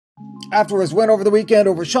After his win over the weekend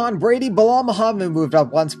over Sean Brady, Belal Muhammad moved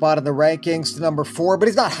up one spot in the rankings to number 4, but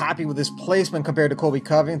he's not happy with his placement compared to Colby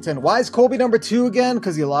Covington. Why is Colby number 2 again?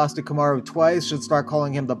 Because he lost to Kamaru twice. Should start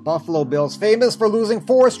calling him the Buffalo Bills, famous for losing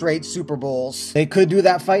 4 straight Super Bowls. They could do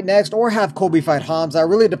that fight next, or have Colby fight Khamzat. It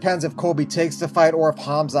really depends if Colby takes the fight or if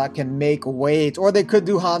Khamzat can make weight. Or they could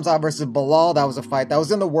do Khamzat versus Belal. That was a fight that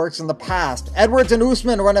was in the works in the past. Edwards and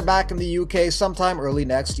Usman run it back in the UK sometime early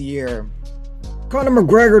next year. Conor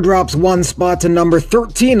McGregor drops one spot to number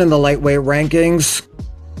 13 in the lightweight rankings.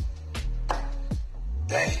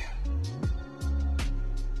 Damn.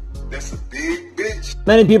 That's a big bitch.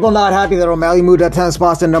 Many people not happy that O'Malley moved up 10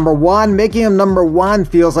 spots to number 1. Making him number 1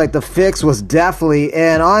 feels like the fix was definitely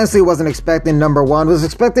in. Honestly, wasn't expecting number 1. Was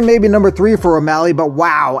expecting maybe number 3 for O'Malley, but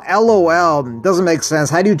wow, LOL. Doesn't make sense.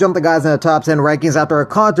 How do you jump the guys in the top 10 rankings after a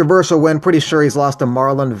controversial win? Pretty sure he's lost to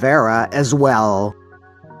Marlon Vera as well.